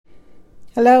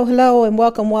Hello, hello, and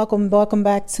welcome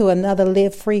back to another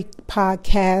Live Free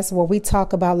podcast where we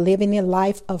talk about living a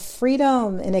life of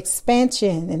freedom and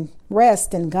expansion and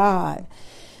rest in God.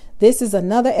 This is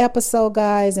another episode,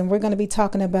 guys, and we're going to be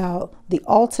talking about the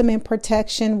ultimate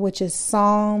protection, which is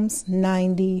Psalms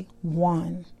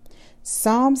 91.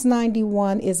 Psalms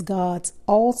 91 is God's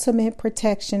ultimate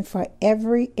protection for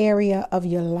every area of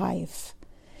your life.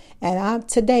 And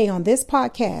today on this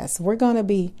podcast, we're going to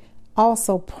be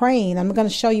also praying. I'm going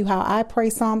to show you how I pray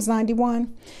Psalms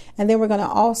 91. And then we're going to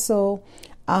also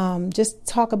just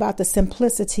talk about the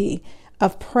simplicity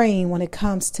of praying when it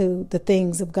comes to the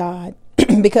things of God.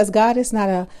 Because God is not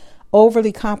a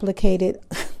overly complicated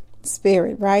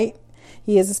spirit, right?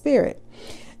 He is a spirit.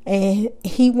 And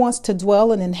he wants to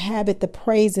dwell and inhabit the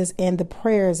praises and the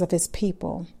prayers of his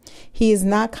people. He is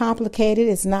not complicated.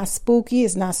 It's not spooky.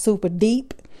 It's not super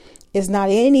deep. It's not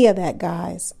any of that,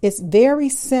 guys. It's very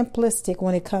simplistic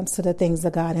when it comes to the things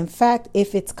of God. In fact,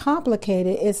 if it's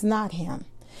complicated, it's not him.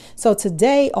 So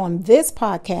today on this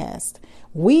podcast,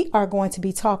 we are going to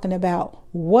be talking about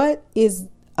what is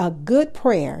a good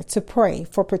prayer to pray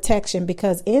for protection,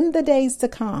 because in the days to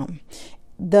come,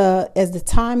 as the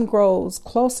time grows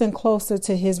closer and closer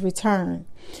to his return,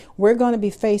 we're going to be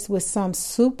faced with some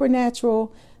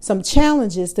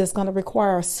challenges that's going to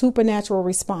require a supernatural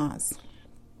response.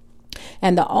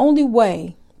 And the only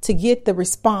way to get the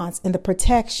response and the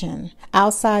protection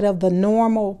outside of the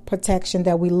normal protection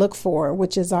that we look for,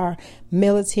 which is our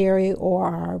military or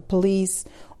our police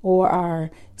or our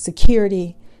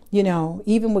security,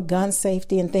 even with gun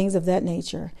safety and things of that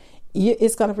nature,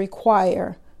 it's going to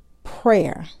require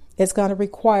prayer. It's going to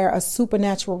require a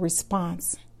supernatural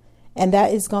response. And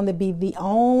that is going to be the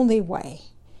only way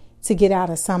to get out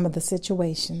of some of the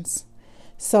situations.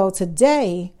 So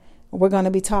today, we're going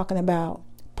to be talking about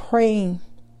praying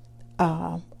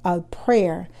a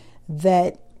prayer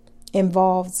that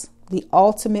involves the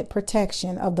ultimate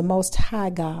protection of the Most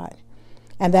High God.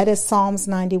 And that is Psalms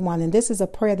 91. And this is a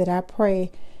prayer that I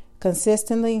pray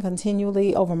consistently and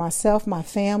continually over myself, my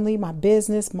family, my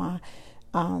business, the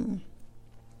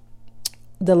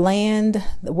land,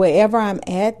 wherever I'm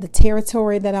at, the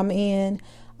territory that I'm in,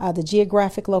 the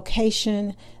geographic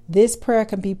location. This prayer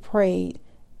can be prayed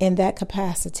in that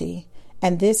capacity.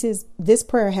 And this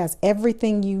prayer has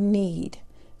everything you need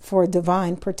for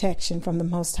divine protection from the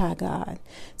Most High God.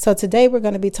 So today we're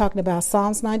going to be talking about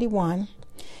Psalms 91,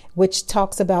 which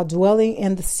talks about dwelling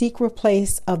in the secret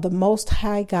place of the Most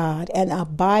High God and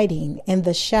abiding in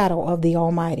the shadow of the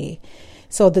Almighty.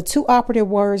 So the two operative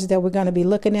words that we're going to be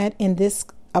looking at in this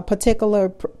particular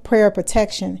prayer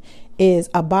protection is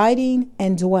abiding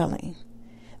and dwelling.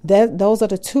 Those are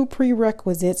the two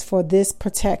prerequisites for this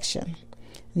protection.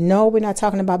 No, we're not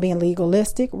talking about being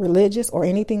legalistic, religious, or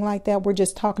anything like that. We're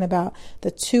just talking about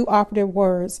the two operative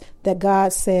words that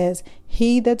God says,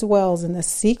 he that dwells in the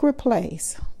secret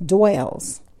place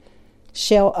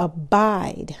shall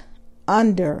abide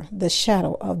under the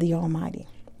shadow of the Almighty.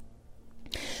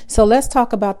 So let's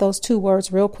talk about those two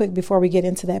words real quick before we get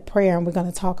into that prayer. And we're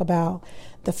going to talk about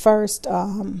the first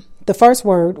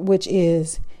word, which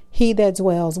is he that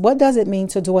dwells. What does it mean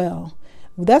to dwell?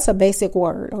 That's a basic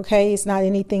word, okay? It's not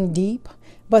anything deep,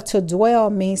 but to dwell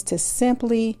means to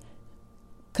simply,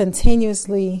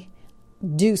 continuously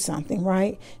do something,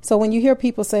 right? So when you hear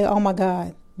people say, oh my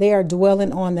God, they are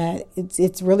dwelling on that,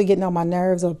 it's really getting on my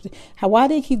nerves. Or why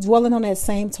do they keep dwelling on that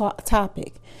same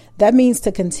topic? That means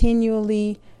to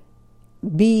continually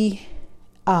be,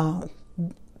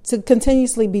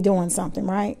 continuously be doing something,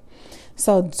 right?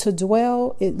 So to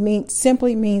dwell,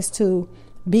 simply means to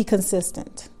be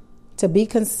consistent. To be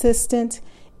consistent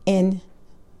in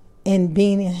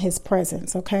being in his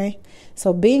presence, okay?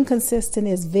 So being consistent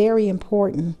is very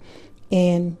important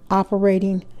in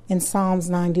operating in Psalms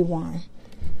 91.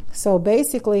 So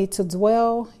basically, to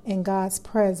dwell in God's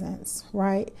presence,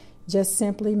 right, just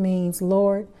simply means,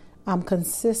 Lord, I'm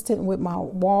consistent with my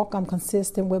walk. I'm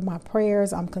consistent with my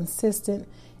prayers. I'm consistent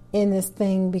in this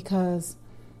thing because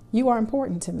you are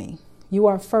important to me. You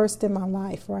are first in my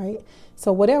life, right?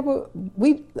 So whatever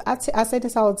I say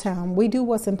this all the time, we do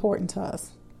what's important to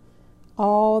us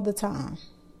all the time.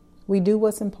 We do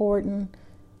what's important,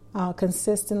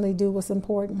 consistently do what's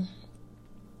important.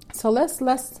 So let's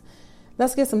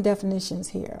get some definitions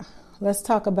here. Let's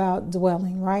talk about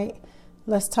dwelling, right?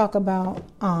 Let's talk about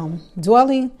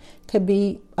dwelling could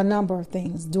be a number of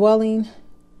things. Dwelling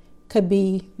could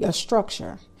be a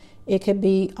structure. It could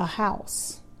be a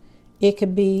house. It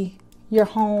could be your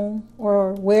home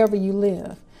or wherever you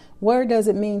live. Where does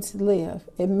it mean to live?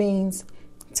 It means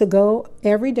to go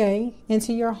every day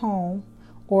into your home,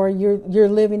 or you're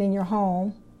living in your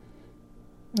home.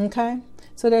 Okay?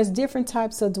 So there's different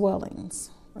types of dwellings.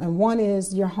 And one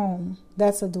is your home.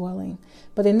 That's a dwelling.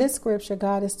 But in this scripture,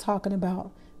 God is talking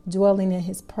about dwelling in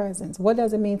his presence. What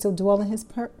does it mean to dwell in his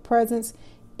presence?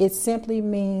 It simply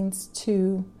means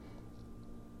to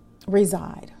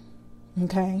reside.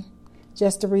 Okay?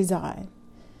 Just to reside.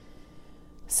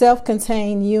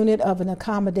 Self-contained unit of an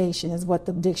accommodation is what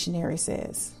the dictionary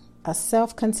says. A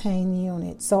self-contained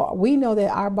unit. So we know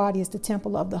that our body is the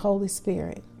temple of the Holy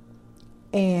Spirit.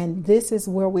 And this is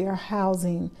where we are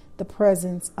housing the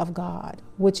presence of God,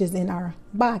 which is in our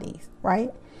bodies,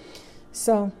 right?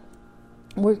 So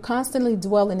we're constantly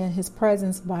dwelling in his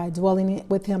presence by dwelling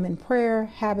with him in prayer,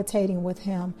 habitating with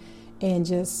him, and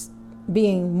just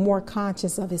being more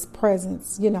conscious of his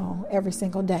presence, every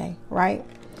single day, right?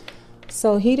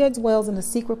 So he that dwells in the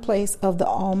secret place of the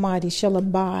Almighty shall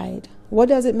abide. What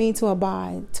does it mean to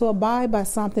abide? To abide by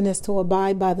something is to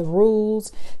abide by the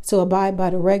rules, to abide by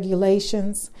the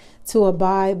regulations, to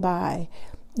abide by,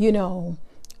 rules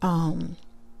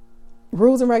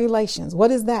and regulations.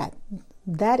 What is that?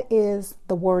 That is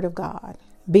the word of God,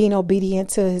 being obedient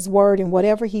to his word and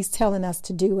whatever he's telling us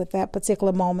to do at that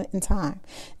particular moment in time.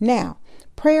 Now,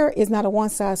 prayer is not a one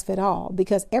size fit all,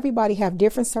 because everybody have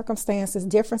different circumstances,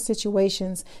 different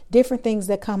situations, different things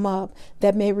that come up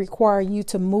that may require you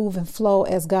to move and flow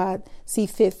as God see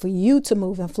fit for you to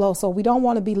move and flow. So we don't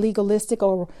want to be legalistic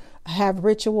or have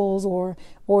rituals or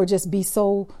just be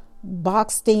so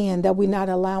boxed in that we're not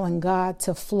allowing God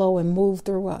to flow and move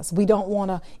through us. We don't want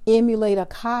to emulate a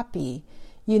copy,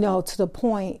 to the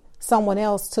point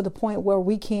where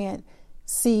we can't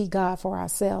see God for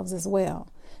ourselves as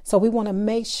well. So we want to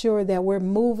make sure that we're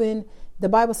moving. The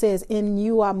Bible says, in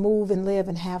you I move and live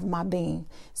and have my being.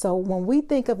 So when we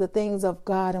think of the things of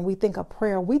God and we think of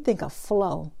prayer, we think of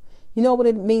flow. You know what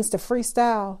it means to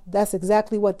freestyle? That's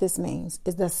exactly what this means.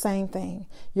 It's the same thing.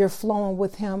 You're flowing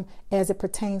with him as it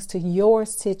pertains to your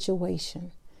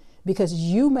situation, because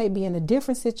you may be in a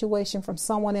different situation from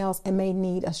someone else and may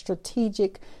need a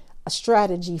strategy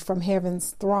from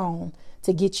heaven's throne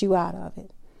to get you out of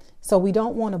it. So we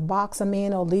don't want to box them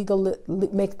in or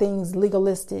make things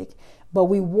legalistic, but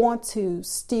we want to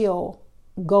still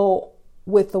go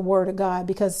with the word of God,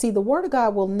 because see, the word of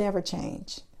God will never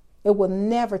change. It will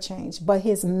never change, but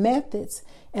his methods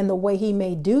and the way he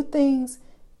may do things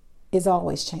is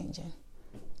always changing,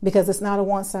 because it's not a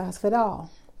one size fit all.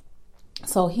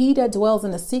 So he that dwells in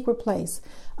the secret place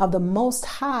of the Most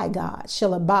High God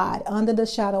shall abide under the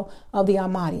shadow of the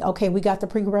Almighty. Okay, we got the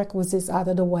prerequisites out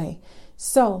of the way.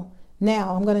 So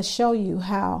now I'm going to show you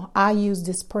how I use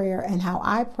this prayer and how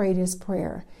I pray this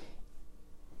prayer.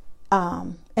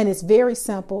 And it's very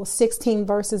simple. 16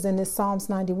 verses in this Psalms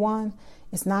 91.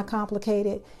 It's not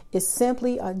complicated. It's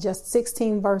simply just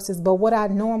 16 verses. But what I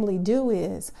normally do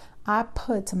is I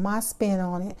put my spin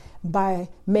on it by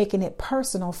making it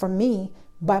personal for me,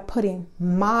 by putting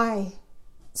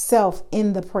myself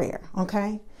in the prayer.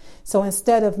 Okay. So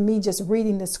instead of me just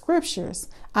reading the scriptures,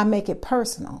 I make it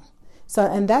personal. So,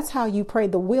 and that's how you pray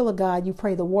the will of God. You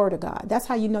pray the word of God. That's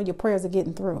how you know your prayers are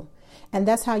getting through. And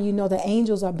that's how you know the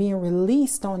angels are being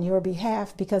released on your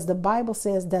behalf, because the Bible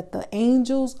says that the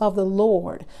angels of the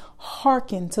Lord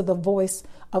hearken to the voice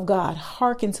of God,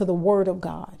 hearken to the word of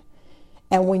God.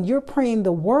 And when you're praying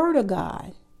the word of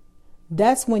God,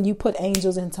 that's when you put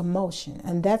angels into motion.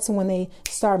 And that's when they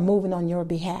start moving on your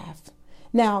behalf.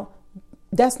 Now,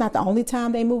 that's not the only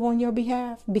time they move on your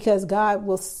behalf, because God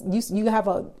will, you have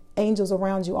angels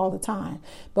around you all the time.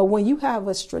 But when you have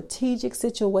a strategic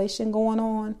situation going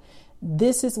on,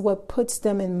 this is what puts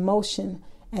them in motion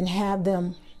and have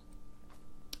them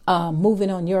moving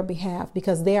on your behalf,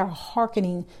 because they are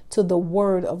hearkening to the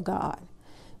word of God.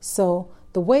 So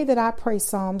the way that I pray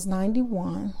Psalms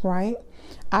 91, right?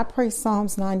 I pray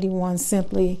Psalms 91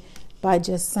 simply by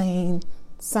just saying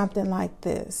something like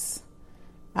this.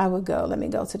 Let me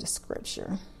go to the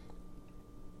scripture.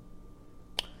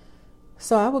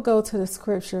 So I would go to the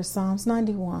scripture, Psalms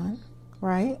 91,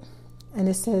 right? And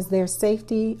it says there's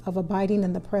safety of abiding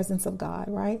in the presence of God,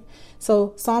 right?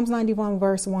 So Psalms 91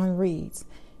 verse 1 reads,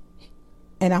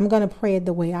 and I'm going to pray it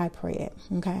the way I pray it,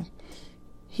 okay?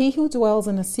 He who dwells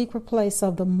in the secret place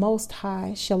of the Most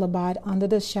High shall abide under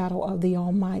the shadow of the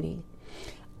Almighty.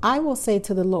 I will say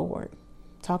to the Lord,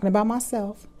 talking about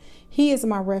myself, He is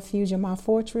my refuge and my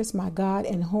fortress, my God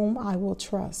in whom I will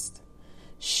trust.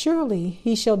 Surely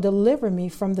he shall deliver me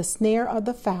from the snare of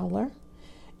the fowler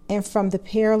and from the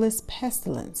perilous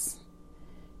pestilence.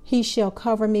 He shall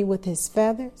cover me with his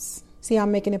feathers. See,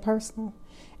 I'm making it personal.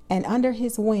 And under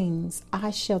his wings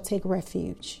I shall take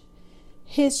refuge.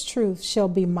 His truth shall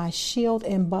be my shield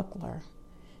and buckler.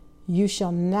 You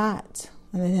shall not,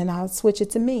 and then I'll switch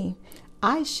it to me.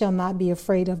 I shall not be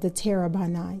afraid of the terror by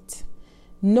night,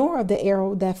 nor of the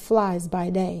arrow that flies by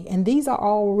day. And these are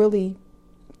all really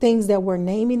things that we're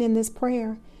naming in this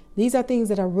prayer. These are things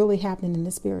that are really happening in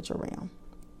the spiritual realm.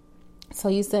 So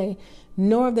you say,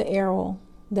 nor of the arrow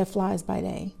that flies by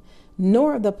day,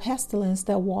 nor of the pestilence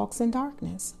that walks in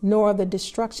darkness, nor of the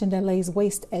destruction that lays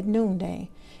waste at noonday.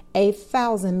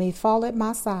 1,000 may fall at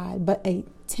my side, but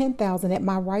 10,000 at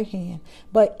my right hand,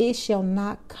 but it shall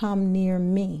not come near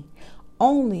me.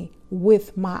 Only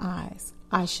with my eyes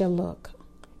I shall look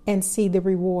and see the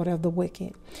reward of the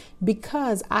wicked.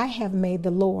 Because I have made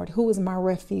the Lord, who is my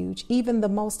refuge, even the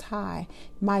Most High,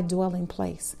 my dwelling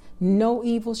place. No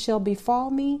evil shall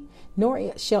befall me,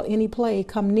 nor shall any plague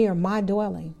come near my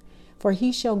dwelling. For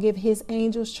he shall give his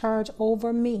angels charge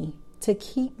over me, to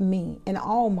keep me in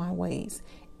all my ways.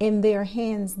 In their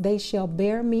hands they shall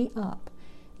bear me up,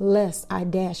 lest I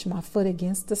dash my foot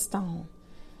against a stone.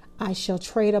 I shall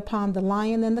tread upon the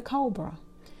lion and the cobra,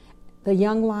 the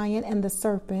young lion and the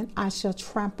serpent I shall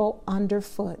trample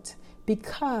underfoot.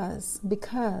 Because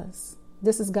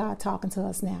this is God talking to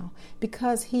us now.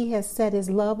 Because he has set his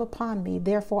love upon me,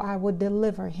 therefore I will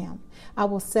deliver him. I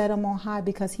will set him on high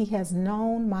because he has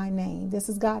known my name. This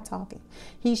is God talking.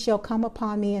 He shall come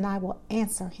upon me and I will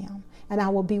answer him. And I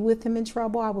will be with him in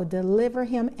trouble. I will deliver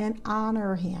him and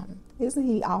honor him. Isn't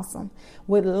he awesome?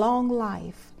 With long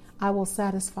life, I will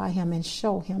satisfy him and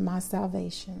show him my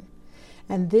salvation.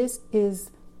 And this is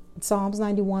Psalms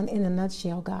 91 in a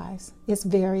nutshell, guys. It's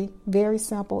very, very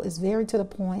simple. It's very to the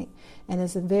point. And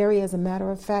it's as a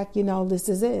matter of fact, this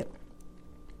is it.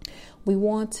 We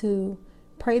want to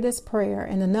pray this prayer.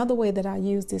 And another way that I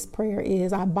use this prayer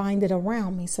is I bind it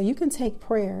around me. So you can take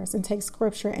prayers and take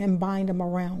scripture and bind them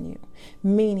around you.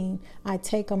 Meaning I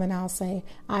take them and I'll say,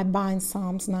 I bind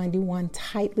Psalms 91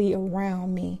 tightly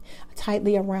around me,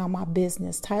 tightly around my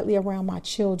business, tightly around my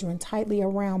children, tightly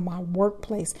around my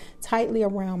workplace, tightly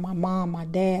around my mom, my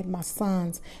dad, my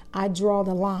sons. I draw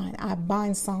the line. I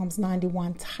bind Psalms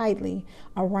 91 tightly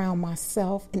around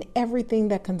myself and everything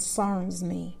that concerns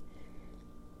me.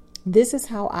 This is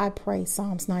how I pray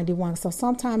Psalms 91. So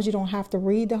sometimes you don't have to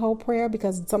read the whole prayer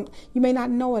because you may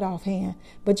not know it offhand,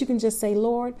 but you can just say,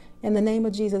 Lord, in the name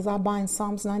of Jesus, I bind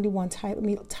Psalms 91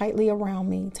 tightly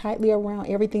around me, tightly around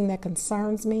everything that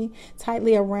concerns me,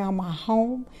 tightly around my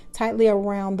home, tightly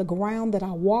around the ground that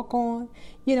I walk on.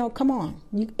 Come on,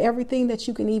 everything that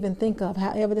you can even think of,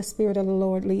 however the Spirit of the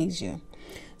Lord leads you.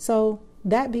 So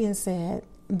that being said,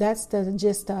 that's the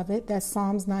gist of it. That's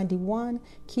Psalms 91.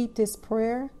 Keep this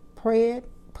prayer. Pray it,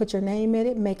 put your name in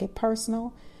it, make it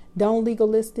personal. Don't make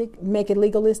it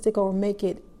legalistic or make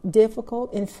it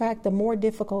difficult. In fact, the more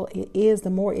difficult it is, the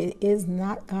more it is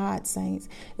not God, saints.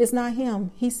 It's not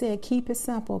him. He said, keep it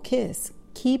simple, kiss.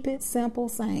 Keep it simple,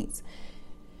 saints.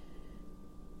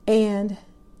 And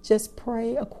just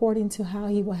pray according to how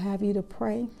he will have you to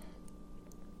pray.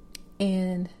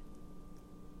 And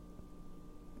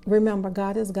remember,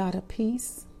 God is God of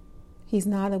peace. He's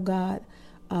not a God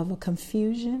of a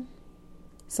confusion.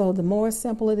 So the more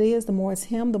simple it is, the more it's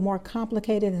him. The more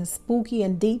complicated and spooky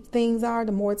and deep things are,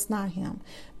 the more it's not him.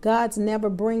 God's never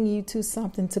bring you to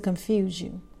something to confuse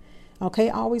you. Okay,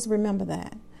 always remember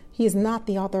that. He is not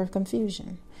the author of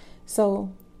confusion.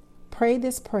 So pray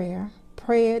this prayer.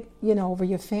 Pray it, over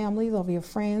your families, over your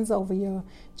friends, over your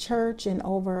church, and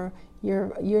over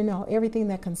your, everything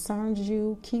that concerns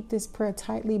you. Keep this prayer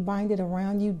tightly binded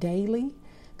around you daily,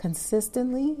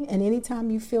 consistently, and anytime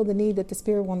you feel the need that the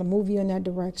Spirit want to move you in that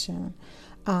direction.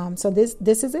 So this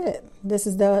is it. This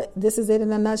is it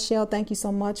in a nutshell. Thank you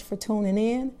so much for tuning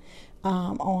in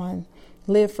on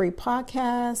Live Free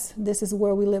Podcast. This is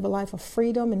where we live a life of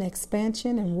freedom and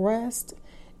expansion and rest.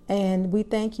 And we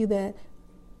thank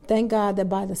God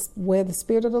that where the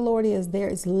Spirit of the Lord is, there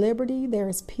is liberty, there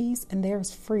is peace, and there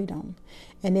is freedom.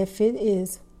 And if it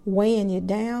is weighing you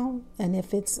down, and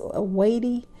if it's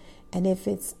weighty, and if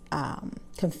it's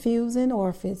confusing, or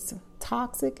if it's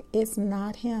toxic, it's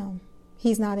not him.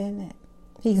 He's not in it.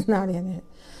 He's not in it.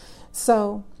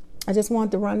 So I just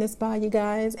wanted to run this by you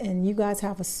guys, and you guys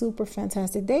have a super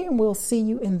fantastic day, and we'll see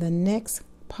you in the next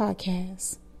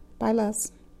podcast. Bye,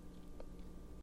 loves.